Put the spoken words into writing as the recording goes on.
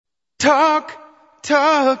Talk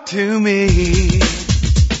to me.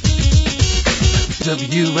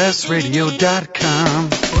 WSRadio.com.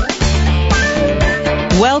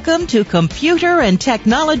 Welcome to Computer and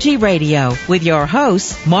Technology Radio with your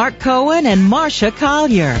hosts, Mark Cohen and Marcia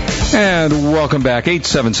Collier. And welcome back,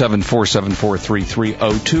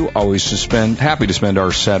 877-474-3302. Always happy to spend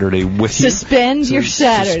our Saturday with you. Suspend your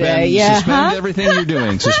Saturday, Suspend everything you're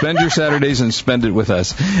doing. Suspend your Saturdays and spend it with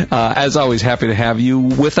us. As always, happy to have you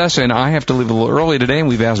with us. And I have to leave a little early today, and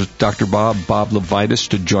we've asked Dr. Bob Levitas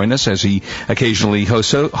to join us as he occasionally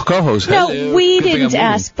co-hosts. No, we didn't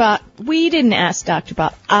ask Bob. We didn't ask Dr.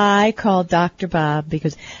 Bob. I called Dr. Bob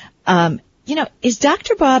because, is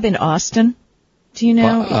Dr. Bob in Austin? Do you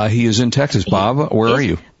know? He is in Texas. Bob, where are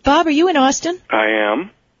you? Bob, are you in Austin? I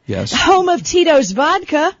am. Yes. Home of Tito's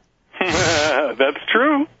Vodka. That's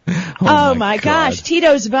true. Oh my gosh,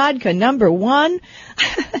 Tito's Vodka, number one.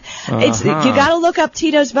 You gotta look up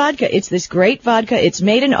Tito's Vodka. It's this great vodka. It's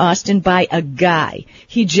made in Austin by a guy.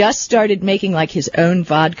 He just started making like his own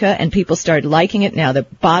vodka, and people started liking it. Now they're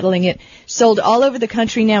bottling it. Sold all over the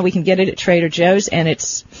country now. We can get it at Trader Joe's, and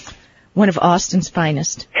it's one of Austin's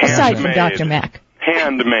finest, aside from Dr. Mac.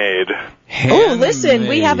 Handmade. Oh, listen,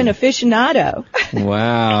 we have an aficionado.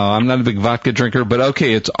 Wow, I'm not a big vodka drinker, but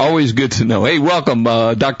okay, it's always good to know. Hey, welcome,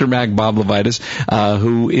 Dr. Mac, Bob Levitas,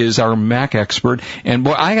 who is our Mac expert. And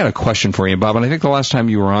boy, I got a question for you, Bob, and I think the last time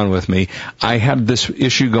you were on with me, I had this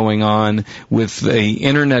issue going on with a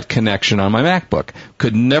internet connection on my MacBook.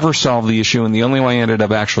 Could never solve the issue, and the only way I ended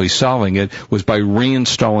up actually solving it was by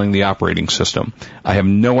reinstalling the operating system. I have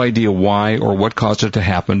no idea why or what caused it to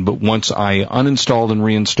happen, but once I uninstalled and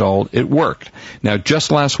reinstalled, it worked. Now,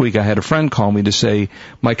 just last week, I had a friend call me to say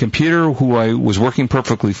my computer, who I was working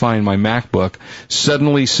perfectly fine, my MacBook,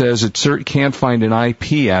 suddenly says it can't find an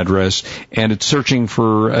IP address, and it's searching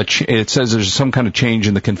for it says there's some kind of change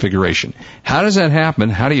in the configuration. How does that happen?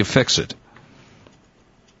 How do you fix it?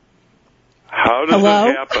 How does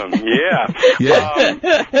it happen? Yeah.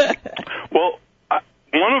 Well,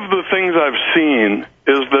 one of the things I've seen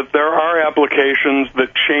is that there are applications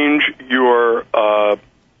that change your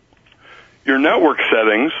network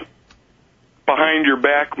settings behind your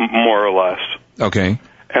back, more or less. Okay.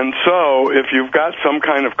 And so if you've got some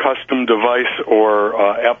kind of custom device or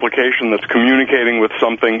application that's communicating with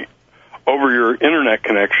something over your internet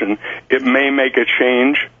connection, it may make a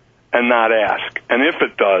change and not ask. And if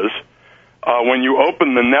it does, when you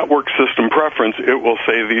open the network system preference, it will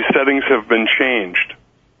say these settings have been changed.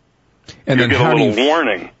 And you get a little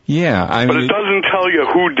warning. Yeah. But it doesn't tell you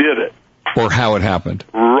who did it. Or how it happened.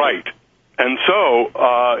 Right. And so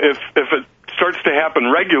if it starts to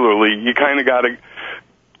happen regularly, you kind of got to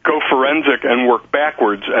go forensic and work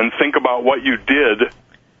backwards and think about what you did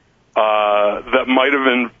that might have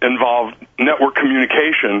involved network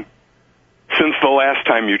communication since the last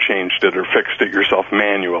time you changed it or fixed it yourself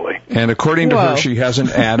manually. And according to her, she hasn't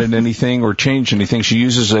added anything or changed anything. She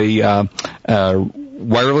uses a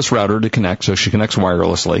wireless router to connect, so she connects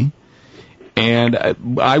wirelessly. And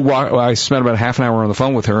I spent about half an hour on the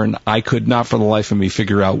phone with her, and I could not for the life of me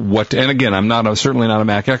figure out what. And again, I'm certainly not a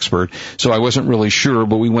Mac expert, so I wasn't really sure.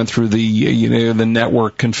 But we went through the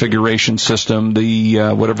network configuration system,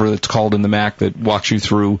 the whatever it's called in the Mac that walks you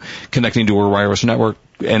through connecting to a wireless network.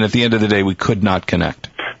 And at the end of the day, we could not connect.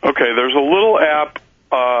 Okay, there's a little app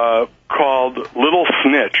called Little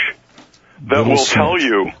Snitch that will tell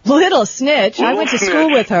you. Little Snitch? I went to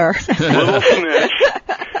school with her. Little Snitch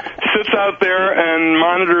sits out there and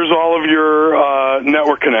monitors all of your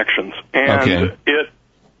network connections. And it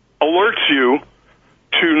alerts you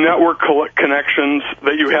to network connections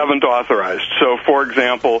that you haven't authorized. So, for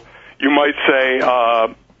example, you might say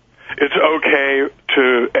it's okay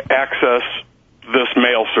to access this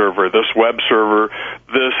mail server, this web server,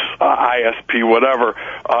 this ISP, whatever.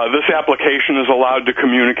 This application is allowed to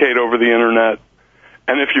communicate over the Internet.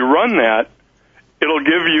 And if you run that, it'll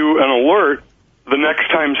give you an alert the next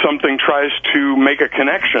time something tries to make a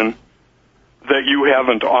connection that you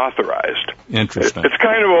haven't authorized. Interesting. It's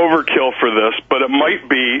kind of overkill for this, but it might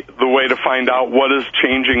be the way to find out what is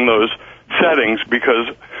changing those settings, because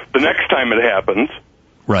the next time it happens,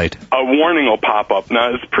 right, a warning will pop up. Now,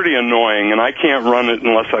 it's pretty annoying, and I can't run it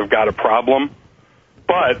unless I've got a problem,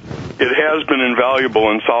 but it has been invaluable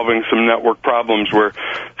in solving some network problems where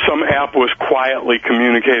some app was quietly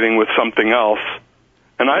communicating with something else,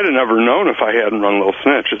 and I'd have never known if I hadn't run Little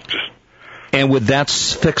Snitch. It's just... And would that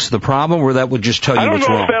fix the problem, or that would just tell you what's wrong? I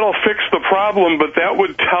don't know if that'll fix the problem, but that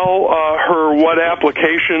would tell her what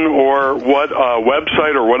application or what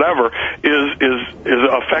website or whatever is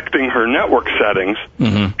affecting her network settings.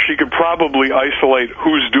 Mm-hmm. She could probably isolate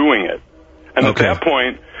who's doing it. And at that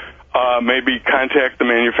point, maybe contact the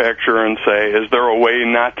manufacturer and say, is there a way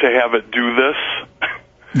not to have it do this?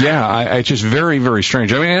 Yeah, it's just very, very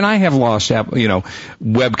strange. I mean, and I have lost,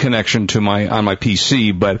 web connection to on my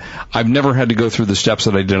PC, but I've never had to go through the steps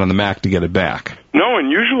that I did on the Mac to get it back. No, and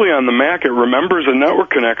usually on the Mac it remembers a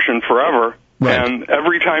network connection forever, right. And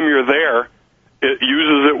every time you're there, it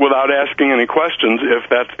uses it without asking any questions if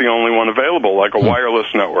that's the only one available, like a wireless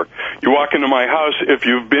network. You walk into my house, if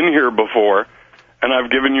you've been here before, and I've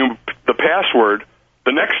given you the password,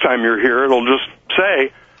 the next time you're here, it'll just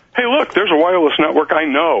say, hey, look, there's a wireless network I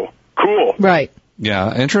know. Cool. Right.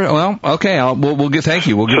 Yeah, interesting. Well, okay, we'll give. Thank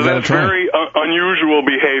you. We'll give that a try. So that's very unusual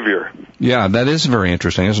behavior. Yeah, that is very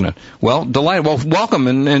interesting, isn't it? Well, delighted. Well, welcome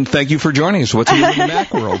and thank you for joining us. What's new in the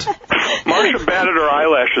Mac world? Marsha batted her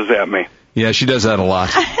eyelashes at me. Yeah, she does that a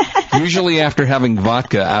lot. Usually after having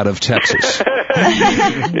vodka out of Texas.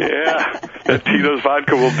 Yeah, that Tito's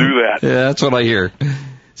vodka will do that. Yeah, that's what I hear.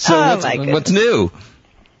 So what's new?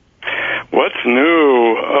 What's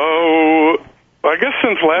new? Oh, I guess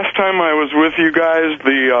since last time I was with you guys,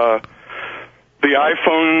 the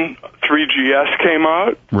iPhone 3GS came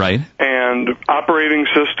out. Right. And operating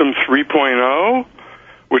system 3.0,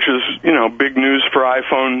 which is, big news for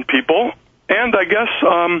iPhone people. And I guess,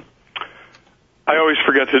 I always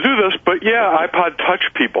forget to do this, but yeah, iPod Touch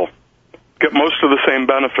people get most of the same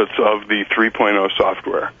benefits of the 3.0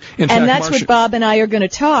 software. And that's what Bob and I are going to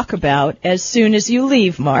talk about as soon as you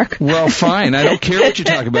leave, Mark. Well, fine. I don't care what you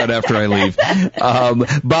talk about after I leave.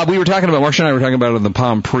 Bob, Marsha and I were talking about it on the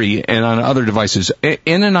Palm Pre and on other devices.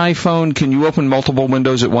 In an iPhone, can you open multiple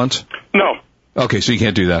windows at once? No. Okay, so you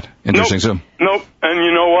can't do that. Interesting. Nope. And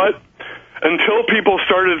you know what? Until people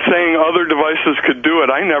started saying other devices could do it,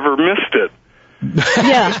 I never missed it.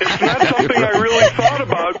 Yeah. It's not something I really thought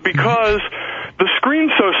about because the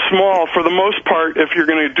screen's so small, for the most part, if you're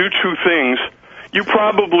going to do two things, you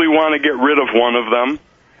probably want to get rid of one of them.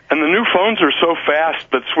 And the new phones are so fast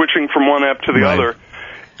that switching from one app to the other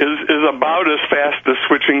is about as fast as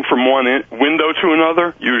switching from one window to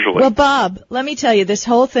another, usually. Well, Bob, let me tell you, this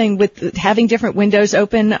whole thing with having different windows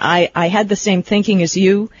open, I had the same thinking as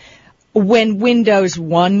you. When Windows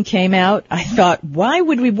 1 came out, I thought, why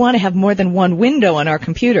would we want to have more than one window on our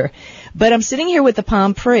computer? But I'm sitting here with the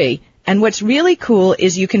Palm Pre, and what's really cool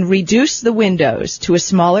is you can reduce the windows to a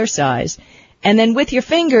smaller size, and then with your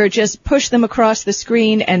finger, just push them across the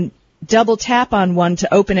screen and double tap on one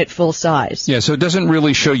to open it full size. Yeah, so it doesn't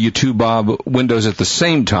really show you two, Bob, windows at the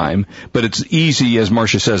same time, but it's easy, as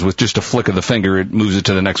Marsha says, with just a flick of the finger, it moves it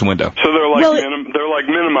to the next window. So they're like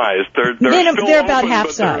minimized. They're about half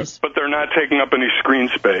size. But they're not taking up any screen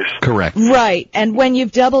space. Correct. Right, and when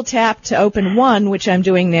you've double tapped to open one, which I'm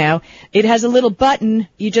doing now, it has a little button.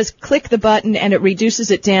 You just click the button and it reduces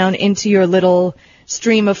it down into your little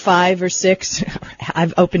stream of 5 or 6,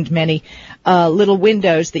 I've opened many, little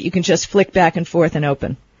windows that you can just flick back and forth and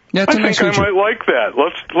open. Yeah, it's a nice feature. I might like that.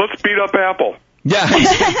 Let's beat up Apple. Yeah,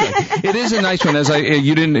 exactly. It is a nice one.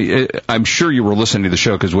 I'm sure you were listening to the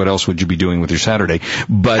show because what else would you be doing with your Saturday?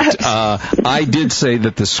 But I did say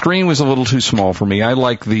that the screen was a little too small for me. I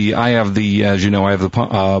have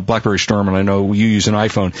the BlackBerry Storm, and I know you use an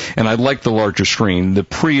iPhone, and I like the larger screen. The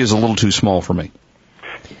Pre is a little too small for me.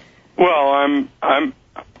 Well, I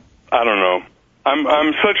don't know.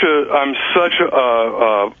 I'm such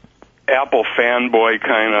a Apple fanboy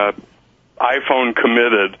kind of iPhone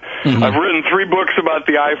committed. Mm-hmm. I've written 3 books about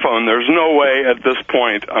the iPhone. There's no way at this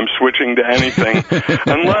point I'm switching to anything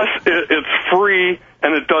unless it's free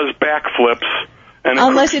and it does backflips. And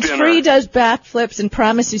unless it's free, does backflips, and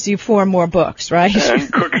promises you 4 more books, right?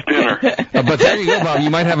 And cooks dinner. But there you go, Bob. You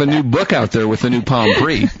might have a new book out there with the new Palm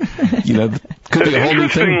Pre. Could be a whole new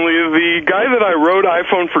thing. Interestingly, the guy that I wrote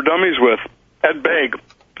iPhone for Dummies with, Ed Begg,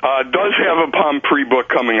 does have a Palm Pre book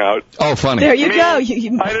coming out. Oh, funny. There you go. I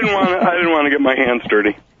didn't want to get my hands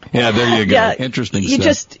dirty. Yeah, there you go. Yeah, interesting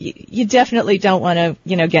stuff. You definitely don't want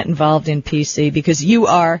to, get involved in PC because you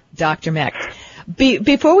are Dr. Mac.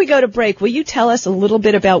 Before we go to break, will you tell us a little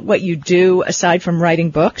bit about what you do aside from writing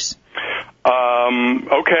books?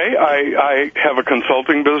 Okay. I have a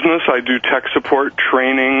consulting business. I do tech support,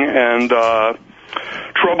 training, and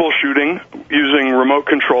troubleshooting using remote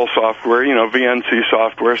control software, VNC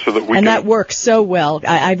software, so that And that works so well.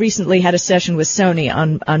 I recently had a session with Sony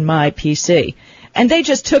on my PC, and they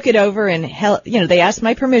just took it over and they asked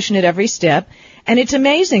my permission at every step, and it's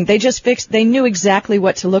amazing. They knew exactly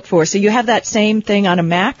what to look for. So you have that same thing on a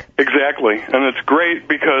Mac? Exactly, and it's great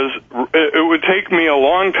because it would take me a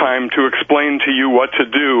long time to explain to you what to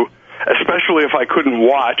do, especially if I couldn't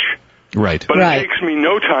watch. Right. But it takes me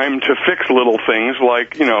no time to fix little things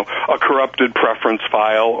like, a corrupted preference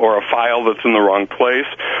file or a file that's in the wrong place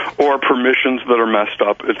or permissions that are messed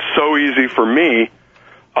up. It's so easy for me,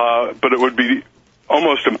 but it would be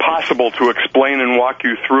almost impossible to explain and walk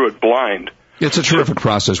you through it blind. It's a terrific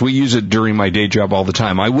process. We use it during my day job all the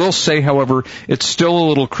time. I will say, however, it's still a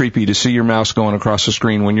little creepy to see your mouse going across the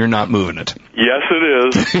screen when you're not moving it. Yes, it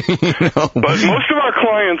is. But most of our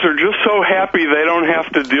clients are just so happy they don't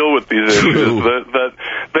have to deal with these issues that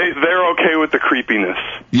they're okay with the creepiness.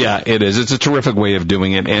 Yeah, it is. It's a terrific way of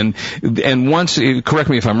doing it. And once, correct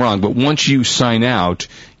me if I'm wrong, but once you sign out,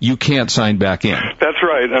 you can't sign back in. That's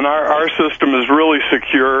right. And our system is really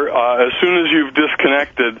secure. As soon as you've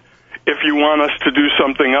disconnected, if you want us to do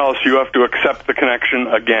something else, you have to accept the connection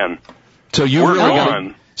again. So you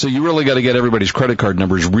really got to get everybody's credit card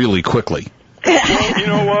numbers really quickly. Well, you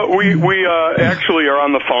know what? We actually are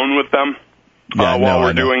on the phone with them while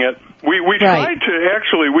we're doing it. We try to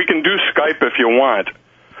actually. We can do Skype if you want,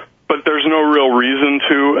 but there's no real reason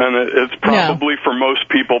to, and it's probably for most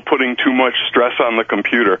people putting too much stress on the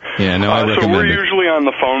computer. Yeah, no, I recommend so we're usually on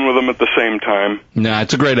the phone with them at the same time. No,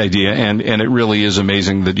 it's a great idea, and it really is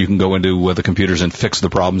amazing that you can go into the computers and fix the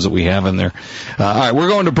problems that we have in there. All right, we're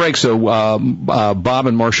going to break, so Bob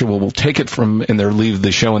and Marcia will take it from in their leave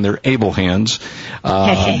the show in their able hands.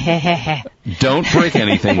 Don't break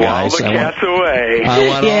anything, guys. While the cat's away.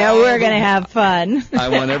 We're going to have fun. I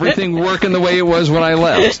want everything working the way it was when I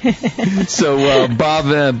left. So,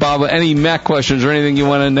 Bob, any Mac questions or anything you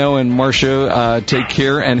want to know? And Marcia, take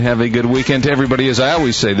care and have a good weekend. To everybody, as I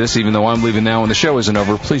always say this, even though I'm leaving now and the show isn't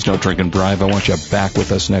over, please don't drink and drive. I want you back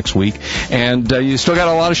with us next week. And you still got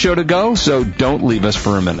a lot of show to go, so don't leave us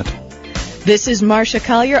for a minute. This is Marcia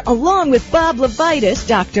Collier, along with Bob Levitas,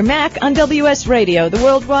 Dr. Mac, on WS Radio, the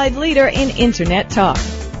worldwide leader in Internet talk.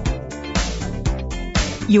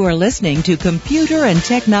 You are listening to Computer and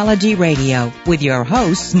Technology Radio with your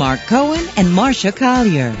hosts, Mark Cohen and Marcia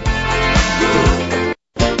Collier.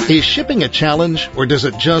 Is shipping a challenge, or does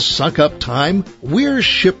it just suck up time? We're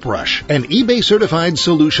ShipRush, an eBay-certified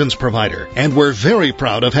solutions provider, and we're very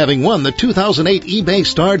proud of having won the 2008 eBay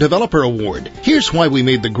Star Developer Award. Here's why we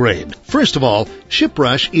made the grade. First of all,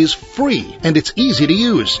 ShipRush is free, and it's easy to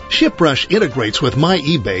use. ShipRush integrates with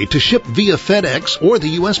MyEBay to ship via FedEx or the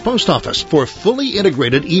U.S. Post Office for fully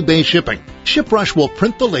integrated eBay shipping. ShipRush will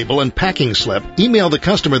print the label and packing slip, email the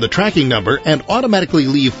customer the tracking number, and automatically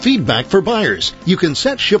leave feedback for buyers. You can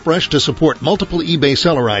set ShipRush to support multiple eBay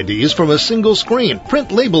seller IDs from a single screen,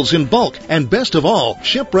 print labels in bulk, and best of all,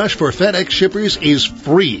 ShipRush for FedEx shippers is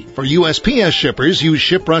free. For USPS shippers, use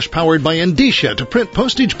ShipRush powered by Endicia to print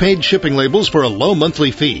postage-paid shipping labels for a low monthly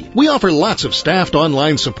fee. We offer lots of staffed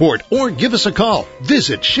online support, or give us a call.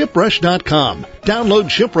 Visit ShipRush.com. Download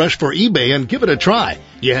ShipRush for eBay and give it a try.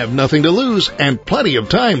 You have nothing to lose and plenty of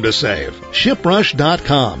time to save.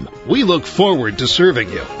 ShipRush.com. We look forward to serving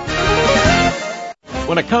you.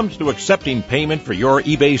 When it comes to accepting payment for your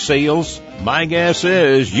eBay sales, my guess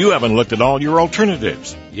is you haven't looked at all your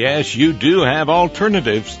alternatives. Yes, you do have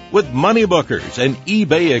alternatives. With MoneyBookers, an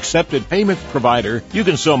eBay-accepted payments provider, you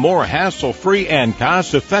can sell more hassle-free and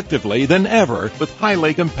cost-effectively than ever with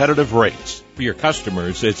highly competitive rates. For your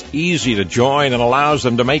customers, it's easy to join and allows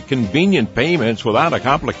them to make convenient payments without a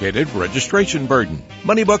complicated registration burden.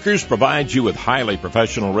 MoneyBookers provides you with highly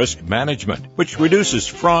professional risk management, which reduces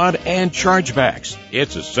fraud and chargebacks.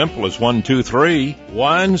 It's as simple as 1, 2, 3.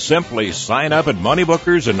 1, simply sign up at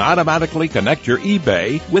MoneyBookers and automatically connect your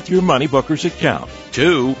eBay with your MoneyBookers account.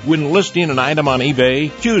 2, when listing an item on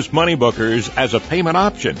eBay, choose MoneyBookers as a payment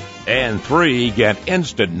option. And 3, get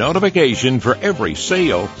instant notification for every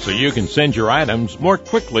sale so you can send your items more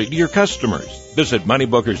quickly to your customers. Visit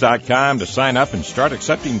MoneyBookers.com to sign up and start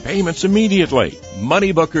accepting payments immediately.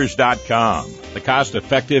 MoneyBookers.com, the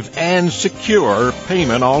cost-effective and secure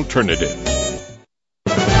payment alternative.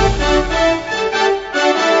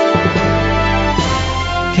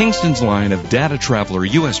 Kingston's line of Data Traveler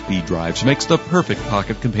USB drives makes the perfect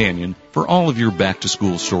pocket companion for all of your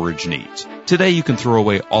back-to-school storage needs. Today you can throw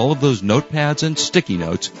away all of those notepads and sticky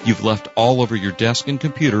notes you've left all over your desk and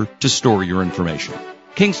computer to store your information.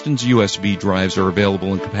 Kingston's USB drives are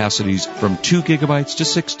available in capacities from 2 gigabytes to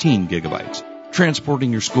 16 gigabytes.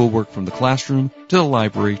 Transporting your schoolwork from the classroom to the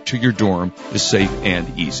library to your dorm is safe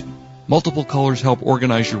and easy. Multiple colors help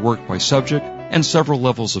organize your work by subject, and several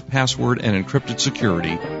levels of password and encrypted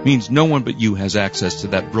security means no one but you has access to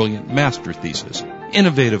that brilliant master thesis,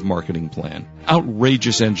 innovative marketing plan,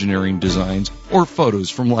 outrageous engineering designs, or photos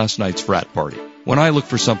from last night's frat party. When I look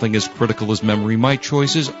for something as critical as memory, my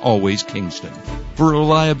choice is always Kingston. For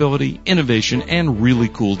reliability, innovation, and really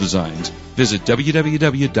cool designs, visit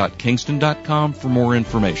www.kingston.com for more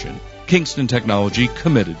information. Kingston Technology,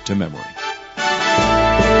 committed to memory.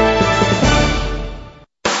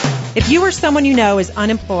 If you or someone you know is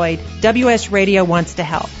unemployed, WS Radio wants to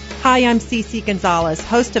help. Hi, I'm Cece Gonzalez,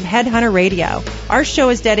 host of Headhunter Radio. Our show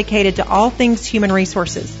is dedicated to all things human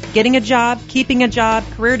resources, getting a job, keeping a job,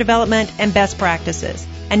 career development, and best practices.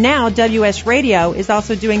 And now WS Radio is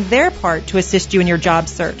also doing their part to assist you in your job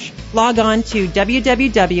search. Log on to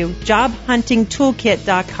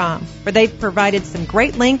www.jobhuntingtoolkit.com, where they've provided some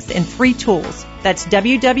great links and free tools. That's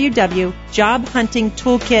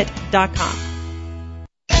www.jobhuntingtoolkit.com.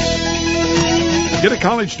 Get a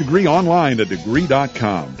college degree online at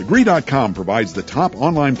Degree.com. Degree.com provides the top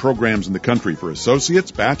online programs in the country for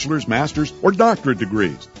associates, bachelor's, master's, or doctorate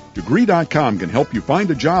degrees. Degree.com can help you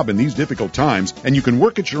find a job in these difficult times, and you can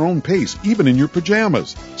work at your own pace, even in your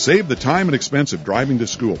pajamas. Save the time and expense of driving to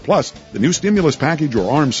school. Plus, the new stimulus package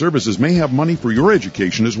or armed services may have money for your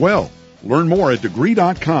education as well. Learn more at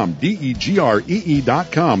Degree.com,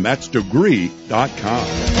 Degree.com. That's Degree.com.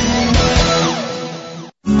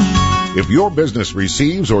 If your business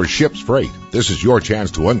receives or ships freight, this is your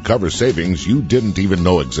chance to uncover savings you didn't even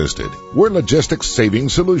know existed. We're Logistics Saving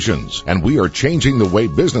Solutions, and we are changing the way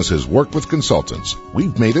businesses work with consultants.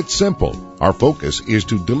 We've made it simple. Our focus is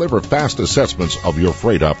to deliver fast assessments of your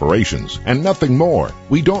freight operations, and nothing more.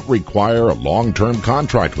 We don't require a long-term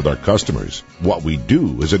contract with our customers. What we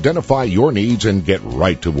do is identify your needs and get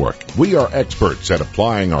right to work. We are experts at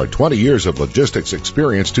applying our 20 years of logistics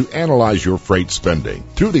experience to analyze your freight spending.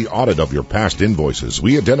 Through the audit of your past invoices,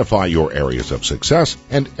 we identify your areas of success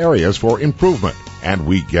and areas for improvement, and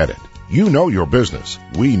we get it. You know your business.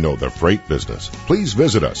 We know the freight business. Please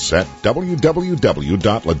visit us at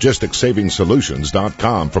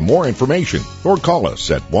www.logisticsavingsolutions.com for more information, or call us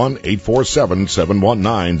at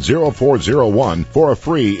 1-847-719-0401 for a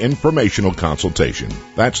free informational consultation.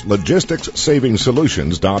 That's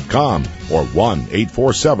logisticsavingsolutions.com or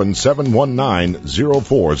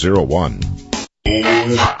 1-847-719-0401.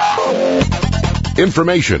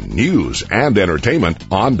 Information, news, and entertainment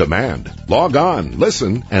on demand. Log on,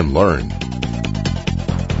 listen, and learn.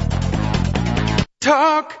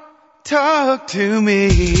 Talk to me.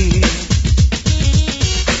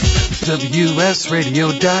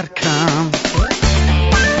 WSRadio.com.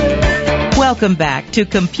 Welcome back to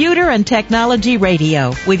Computer and Technology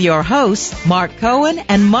Radio with your hosts, Mark Cohen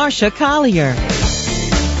and Marcia Collier.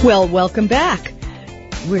 Well, welcome back.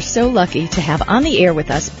 We're so lucky to have on the air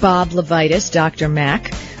with us Bob Levitas, Dr.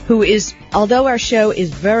 Mac, who is, although our show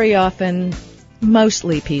is very often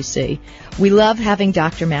mostly PC, we love having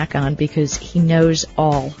Dr. Mac on because he knows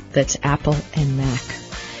all that's Apple and Mac.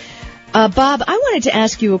 Bob, I wanted to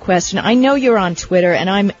ask you a question. I know you're on Twitter, and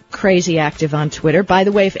I'm crazy active on Twitter. By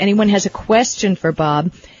the way, if anyone has a question for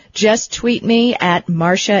Bob, just tweet me at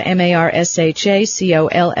Marcia,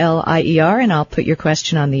 Marsha, Collier, and I'll put your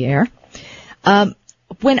question on the air.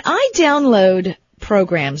 When I download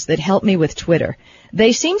programs that help me with Twitter,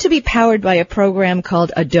 they seem to be powered by a program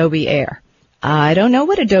called Adobe Air. I don't know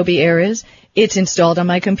what Adobe Air is. It's installed on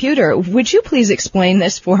my computer. Would you please explain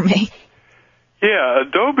this for me? Yeah,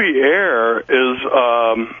 Adobe Air is,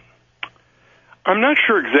 I'm not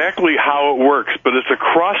sure exactly how it works, but it's a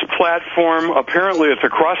cross-platform, apparently it's a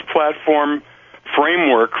cross-platform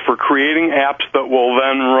framework for creating apps that will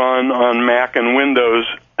then run on Mac and Windows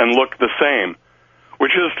and look the same.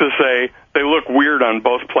 Which is to say, they look weird on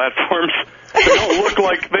both platforms. They don't look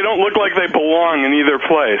like they belong in either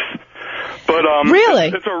place. But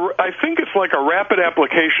really, I think it's like a rapid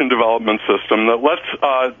application development system that lets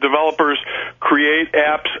developers create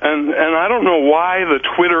apps. And I don't know why the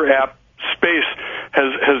Twitter app space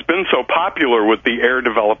has been so popular with the Air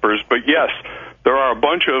developers. But yes, there are a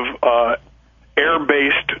bunch of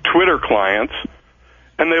Air-based Twitter clients,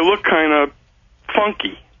 and they look kind of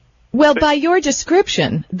funky. Well, by your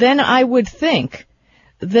description, then I would think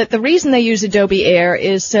that the reason they use Adobe Air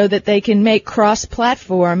is so that they can make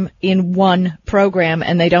cross-platform in one program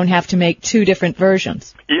and they don't have to make two different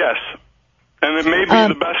versions. Yes. And it may be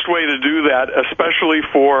the best way to do that, especially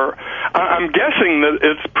for, I'm guessing that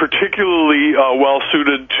it's particularly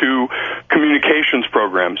well-suited to communications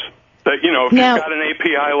programs. That, you know, if you've got an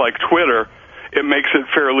API like Twitter, it makes it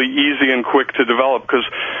fairly easy and quick to develop, because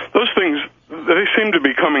those things, they seem to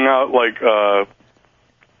be coming out like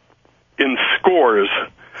in scores.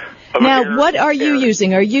 Now, what are you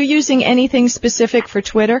using? Are you using anything specific for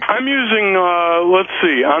Twitter? I'm using, let's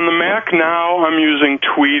see, on the Mac now I'm using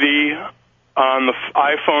Tweety. On the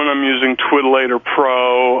iPhone I'm using Twiddlator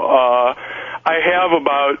Pro. I have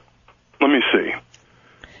about, let me see.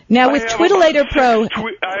 Now with Twitterator Pro,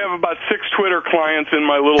 I have about 6 Twitter clients in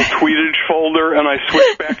my little tweetage folder, and I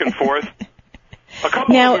switch back and forth. A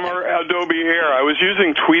couple of them are Adobe Air. I was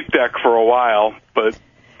using TweetDeck for a while, but...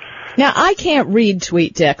 Now, I can't read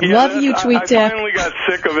TweetDeck. Yeah, Love you, TweetDeck. I finally got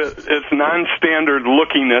sick of it. Its non-standard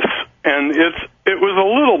lookiness, and it was a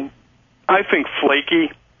little, I think,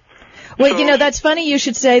 flaky. Well, you know, that's funny you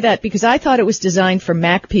should say that, because I thought it was designed for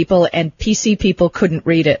Mac people and PC people couldn't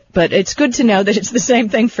read it. But it's good to know that it's the same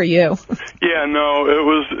thing for you. Yeah, no, it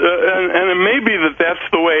was, and it may be that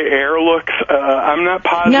that's the way Air looks. I'm not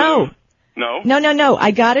positive. No.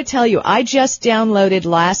 I gotta tell you, I just downloaded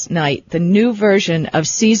last night the new version of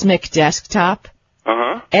Seismic Desktop.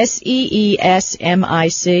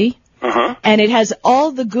 SEESMIC. And it has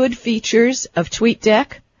all the good features of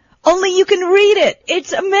TweetDeck. Only you can read it.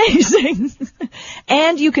 It's amazing.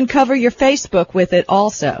 And you can cover your Facebook with it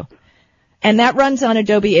also. And that runs on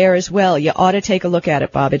Adobe Air as well. You ought to take a look at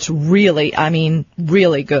it, Bob. It's really,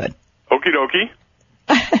 really good. Okie dokie.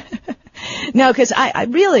 No, because I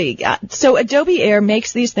really, so Adobe Air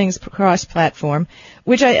makes these things cross-platform,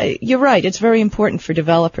 which you're right, it's very important for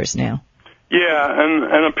developers now. Yeah,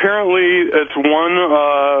 and apparently it's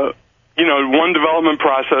one development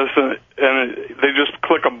process, and they just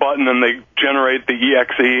click a button and they generate the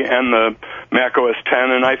EXE and the Mac OS X,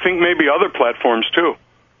 and I think maybe other platforms too.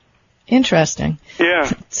 Interesting.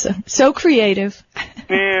 Yeah. So creative.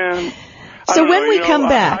 Yeah. So when we come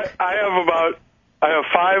back, I have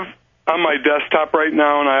 5 on my desktop right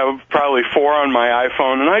now, and I have probably 4 on my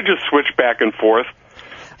iPhone, and I just switch back and forth.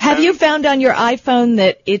 Have you found on your iPhone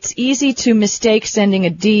that it's easy to mistake sending a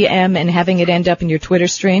DM and having it end up in your Twitter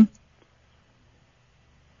stream?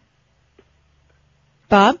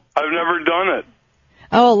 Bob? I've never done it.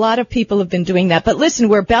 Oh, a lot of people have been doing that. But listen,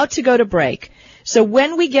 we're about to go to break. So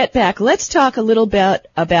when we get back, let's talk a little bit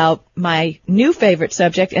about my new favorite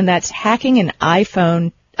subject, and that's hacking an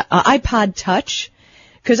iPod Touch.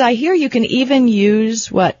 Because I hear you can even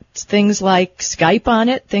use, things like Skype on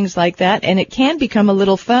it, things like that, and it can become a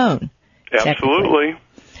little phone. Absolutely.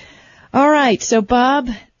 All right, so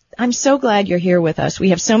Bob, I'm so glad you're here with us. We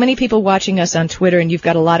have so many people watching us on Twitter, and you've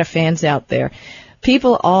got a lot of fans out there.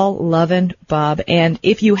 People all loving Bob, and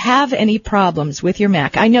if you have any problems with your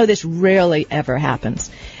Mac, I know this rarely ever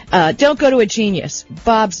happens, don't go to a genius.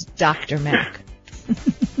 Bob's Dr. Mac.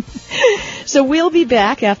 So we'll be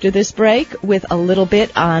back after this break with a little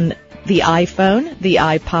bit on the iPhone, the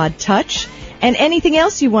iPod Touch, and anything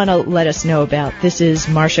else you want to let us know about. This is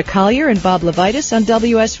Marcia Collier and Bob Levitas on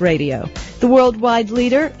WS Radio, the worldwide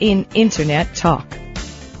leader in Internet talk.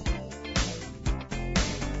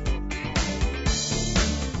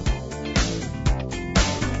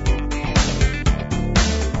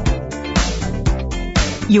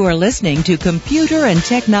 You are listening to Computer and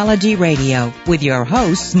Technology Radio with your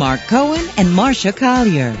hosts, Mark Cohen and Marcia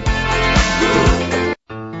Collier.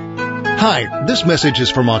 Hi, this message is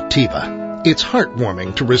from Octiva. It's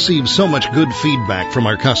heartwarming to receive so much good feedback from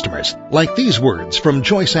our customers, like these words from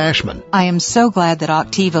Joyce Ashman. I am so glad that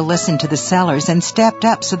Octiva listened to the sellers and stepped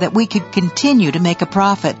up so that we could continue to make a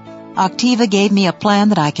profit. Octiva gave me a plan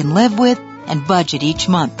that I can live with and budget each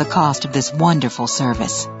month the cost of this wonderful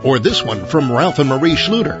service. Or this one from Ralph and Marie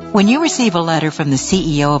Schluter. When you receive a letter from the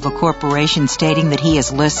CEO of a corporation stating that he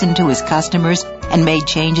has listened to his customers and made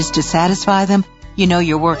changes to satisfy them, you know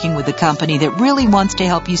you're working with a company that really wants to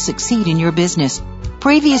help you succeed in your business.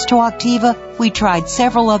 Previous to Octiva, we tried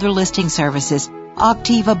several other listing services.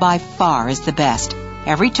 Octiva by far is the best.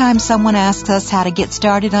 Every time someone asks us how to get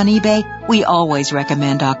started on eBay, we always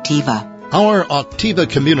recommend Octiva. Our Octiva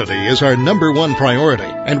community is our #1 priority,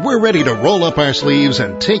 and we're ready to roll up our sleeves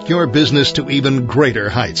and take your business to even greater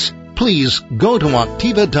heights. Please go to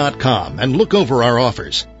Octiva.com and look over our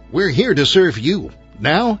offers. We're here to serve you,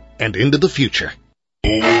 now and into the future.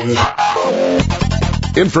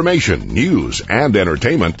 Information, news, and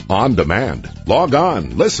entertainment on demand. Log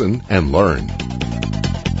on, listen, and learn.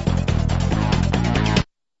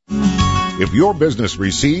 If your business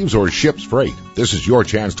receives or ships freight, this is your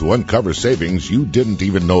chance to uncover savings you didn't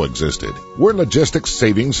even know existed. We're Logistics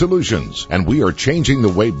Saving Solutions, and we are changing the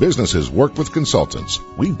way businesses work with consultants.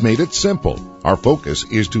 We've made it simple. Our focus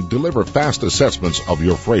is to deliver fast assessments of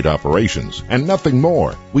your freight operations, and nothing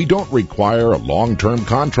more. We don't require a long-term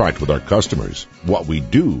contract with our customers. What we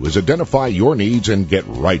do is identify your needs and get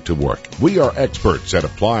right to work. We are experts at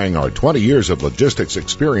applying our 20 years of logistics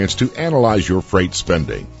experience to analyze your freight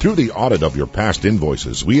spending. Through the audit of your past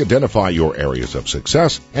invoices, we identify your areas of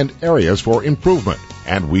success and areas for improvement,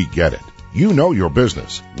 and we get it. You know your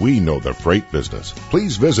business. We know the freight business.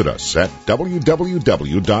 Please visit us at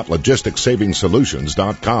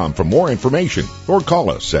www.logisticsavingsolutions.com for more information or call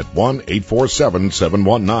us at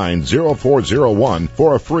 1-847-719-0401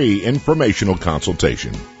 for a free informational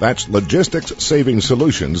consultation. That's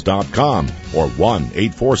logisticsavingsolutions.com or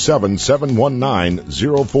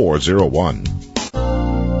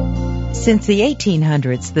 1-847-719-0401. Since the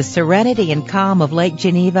 1800s, the serenity and calm of Lake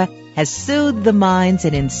Geneva has soothed the minds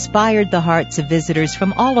and inspired the hearts of visitors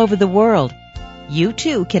from all over the world. You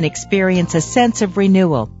too can experience a sense of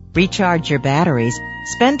renewal, recharge your batteries,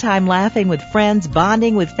 spend time laughing with friends,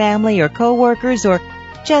 bonding with family or coworkers, or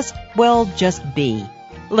just be.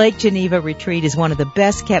 Lake Geneva Retreat is one of the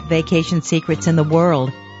best kept vacation secrets in the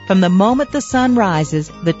world. From the moment the sun rises,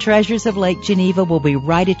 the treasures of Lake Geneva will be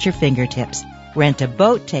right at your fingertips. Rent a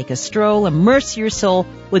boat, take a stroll, immerse your soul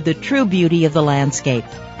with the true beauty of the landscape.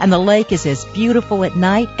 And the lake is as beautiful at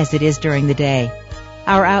night as it is during the day.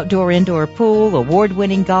 Our outdoor-indoor pool,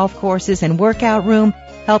 award-winning golf courses, and workout room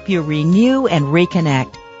help you renew and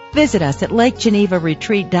reconnect. Visit us at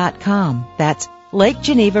LakeGenevaRetreat.com. That's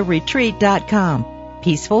LakeGenevaRetreat.com.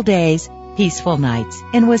 Peaceful days, peaceful nights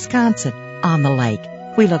in Wisconsin on the lake.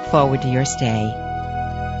 We look forward to your stay.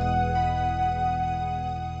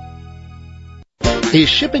 Is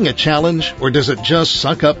shipping a challenge, or does it just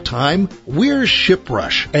suck up time? We're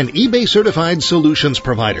ShipRush, an eBay-certified solutions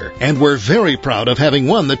provider, and we're very proud of having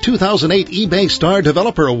won the 2008 eBay Star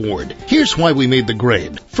Developer Award. Here's why we made the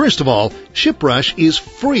grade. First of all, ShipRush is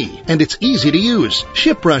free, and it's easy to use.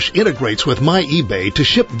 ShipRush integrates with MyEBay to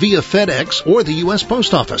ship via FedEx or the U.S.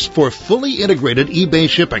 Post Office for fully integrated eBay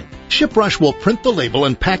shipping. ShipRush will print the label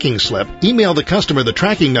and packing slip, email the customer the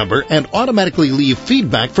tracking number, and automatically leave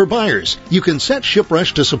feedback for buyers. You can set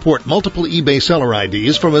ShipRush to support multiple eBay seller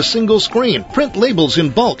IDs from a single screen, print labels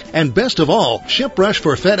in bulk, and best of all, ShipRush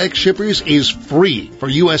for FedEx shippers is free. For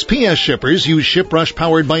USPS shippers, use ShipRush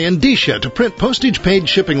powered by Endicia to print postage-paid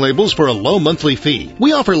shipping labels for a low monthly fee.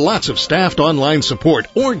 We offer lots of staffed online support,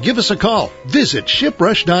 or give us a call. Visit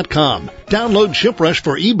ShipRush.com. Download ShipRush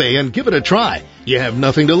for eBay and give it a try. You have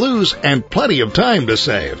nothing to lose and plenty of time to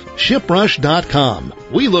save. ShipRush.com.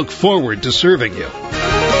 We look forward to serving you.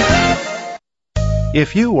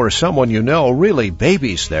 If you or someone you know really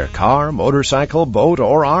babies their car, motorcycle, boat,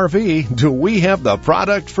 or RV, do we have the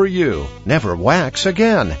product for you? Never wax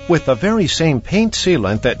again with the very same paint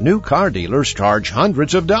sealant that new car dealers charge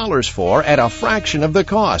hundreds of dollars for at a fraction of the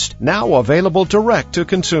cost. Now available direct to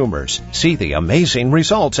consumers. See the amazing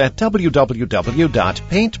results at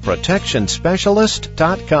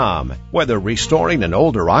www.paintprotectionspecialist.com. Whether restoring an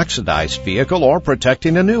older oxidized vehicle or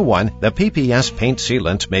protecting a new one, the PPS paint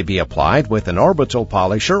sealant may be applied with an orbital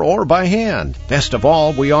polisher or by hand. Best of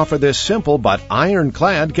all, we offer this simple but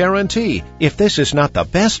ironclad guarantee. If this is not the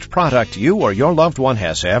best product you or your loved one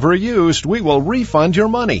has ever used, we will refund your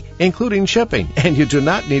money, including shipping, and you do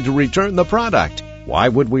not need to return the product. Why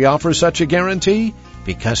would we offer such a guarantee?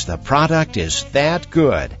 Because the product is that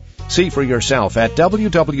good. See for yourself at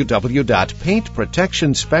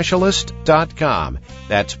www.paintprotectionspecialist.com.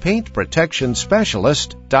 That's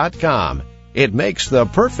paintprotectionspecialist.com. It makes the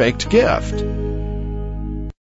perfect gift.